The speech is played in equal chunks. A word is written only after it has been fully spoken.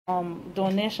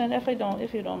donation, if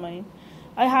you don't mind.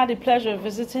 I had the pleasure of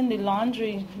visiting the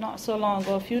laundry not so long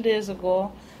ago, a few days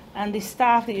ago, and the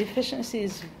staff, the efficiency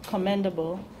is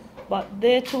commendable, but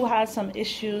they too had some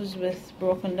issues with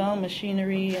broken down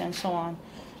machinery and so on.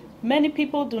 Many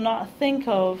people do not think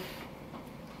of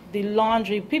the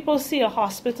laundry. People see a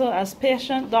hospital as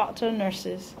patient, doctor,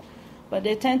 nurses, but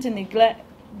they tend to neglect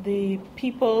the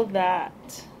people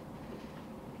that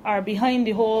are behind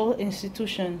the whole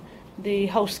institution. The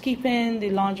housekeeping, the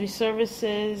laundry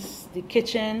services, the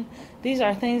kitchen. These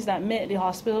are things that make the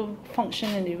hospital function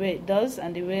in the way it does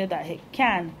and the way that it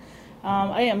can.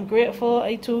 I am grateful.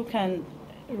 I too can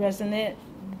resonate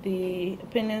the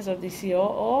opinions of the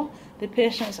COO. The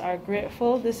patients are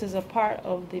grateful. This is a part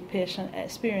of the patient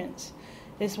experience.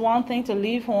 It's one thing to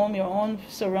leave home, your own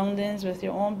surroundings with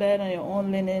your own bed and your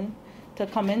own linen, to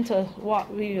come into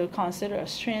what we would consider a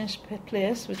strange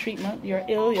place with treatment. You're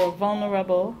ill, you're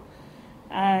vulnerable.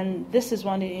 And this is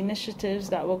one of the initiatives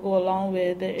that will go along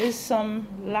with. There is some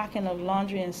lacking of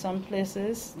laundry in some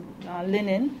places,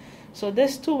 linen. So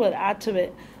this too will add to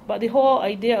it. But the whole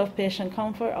idea of patient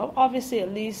comfort, obviously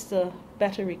it leads to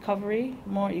better recovery,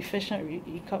 more efficient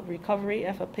recovery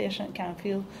if a patient can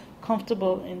feel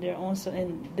comfortable in their own,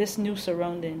 in this new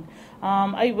surrounding.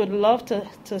 I would love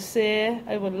to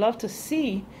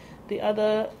see the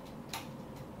other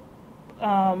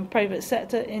private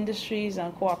sector industries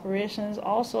and corporations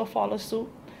also follow suit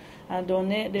and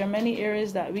donate. There are many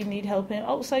areas that we need help in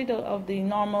outside of the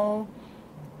normal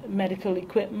medical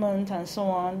equipment and so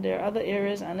on. There are other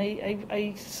areas, and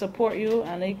I support you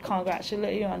and I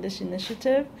congratulate you on this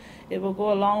initiative. It will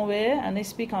go a long way, and I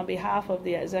speak on behalf of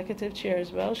the executive chair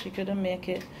as well. She couldn't make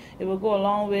it. It will go a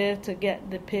long way to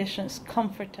get the patients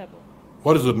comfortable.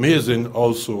 What is amazing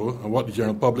also, and what the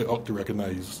general public ought to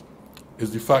recognize,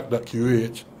 is the fact that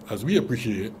QEH, as we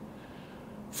appreciate,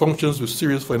 functions with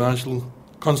serious financial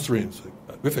constraints,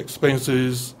 with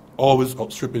expenses always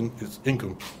outstripping its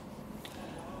income.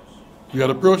 We had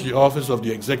approached the office of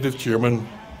the executive chairman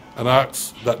and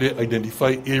asked that they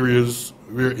identify areas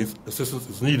where its assistance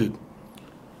is needed.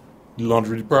 The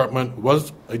laundry department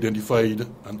was identified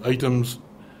and items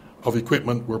of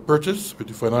equipment were purchased with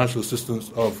the financial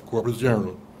assistance of Corporate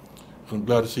General. I'm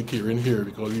glad to see Kieran here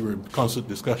because we were in constant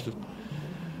discussion.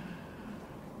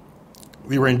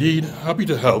 We were indeed happy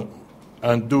to help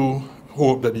and do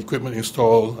hope that the equipment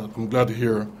installed, I'm glad to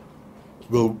hear,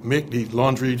 will make the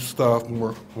laundry staff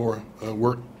more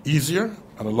work easier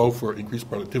and allow for increased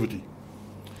productivity.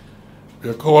 We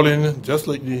are calling, just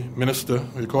like the minister,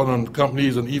 we're calling on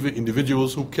companies and even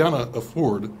individuals who cannot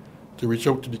afford to reach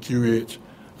out to the QEH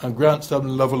and grant some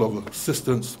level of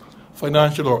assistance,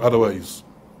 financial or otherwise.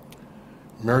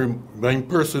 Remind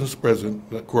persons present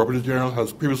that Corporate General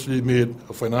has previously made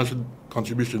a financial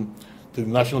contribution to the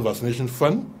National Vaccination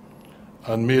Fund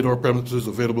and made our premises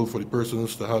available for the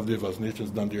persons to have their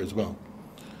vaccinations done there as well.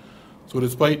 So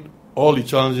despite all the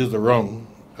challenges around,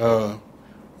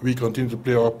 we continue to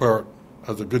play our part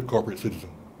as a good corporate citizen.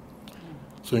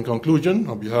 So in conclusion,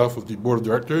 on behalf of the Board of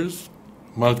Directors,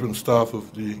 management and staff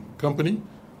of the company,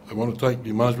 I want to thank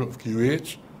the management of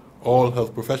QEH, all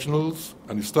health professionals,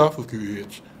 and the staff of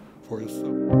QEH for your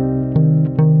support.